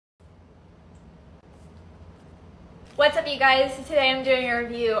What's up, you guys? Today I'm doing a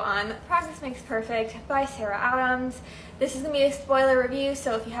review on Practice Makes Perfect by Sarah Adams. This is going to be a spoiler review,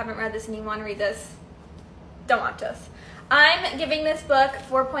 so if you haven't read this and you want to read this, don't watch this. I'm giving this book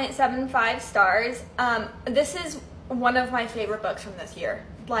 4.75 stars. This is one of my favorite books from this year.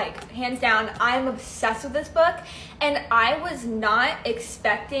 Like, hands down, I'm obsessed with this book, and I was not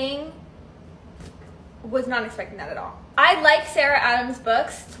expecting that at all. I like Sarah Adams'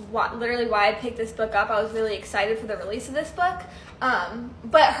 books. It's literally why I picked this book up. I was really excited for the release of this book.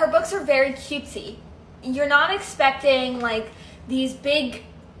 But her books are very cutesy. You're not expecting like these big,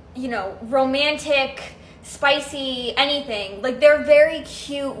 romantic, spicy anything. Like, they're very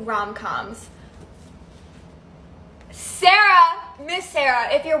cute rom-coms. Sarah, Miss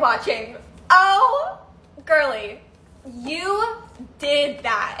Sarah, if you're watching, oh, girly, you did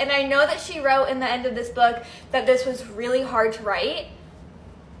that. And I know that she wrote in the end of this book that this was really hard to write.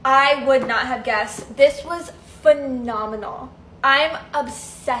 I would not have guessed. This was phenomenal. I'm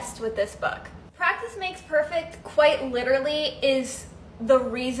obsessed with this book. Practice Makes Perfect, quite literally, is the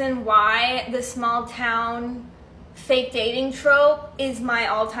reason why the small town fake dating trope is my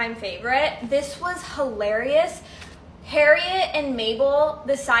all-time favorite. This was hilarious. Harriet and Mabel,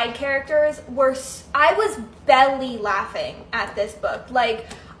 the side characters, I was belly laughing at this book. Like,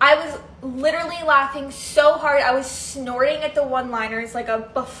 I was literally laughing so hard. I was snorting at the one-liners like a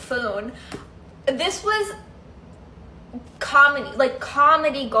buffoon. This was comedy, like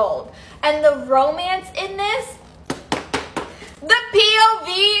comedy gold. And the romance in this, the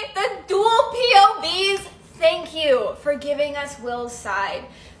POV, the dual POVs, thank you for giving us Will's side.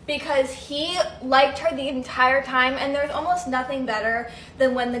 Because he liked her the entire time, and there's almost nothing better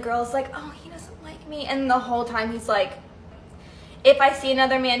than when the girl's like, oh, he doesn't like me, and the whole time he's like, if I see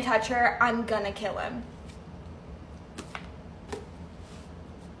another man touch her, I'm gonna kill him.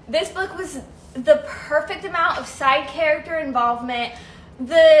 This book was the perfect amount of side character involvement.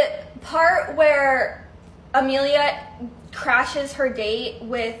 The part where Amelia crashes her date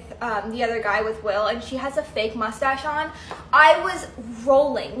with the other guy, with Will, and she has a fake mustache on, I was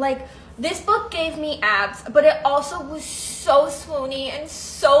rolling. Like, this book gave me abs, but it also was so swoony and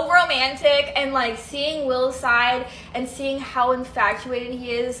so romantic, and like seeing Will's side and seeing how infatuated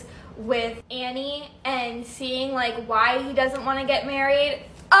he is with Annie and seeing like why he doesn't want to get married.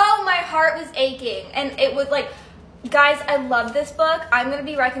 Oh, my heart was aching. And it was like, guys, I love this book. I'm going to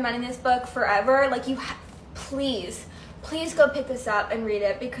be recommending this book forever. Like, please go pick this up and read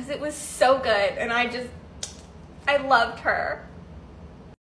it because it was so good, and I loved her.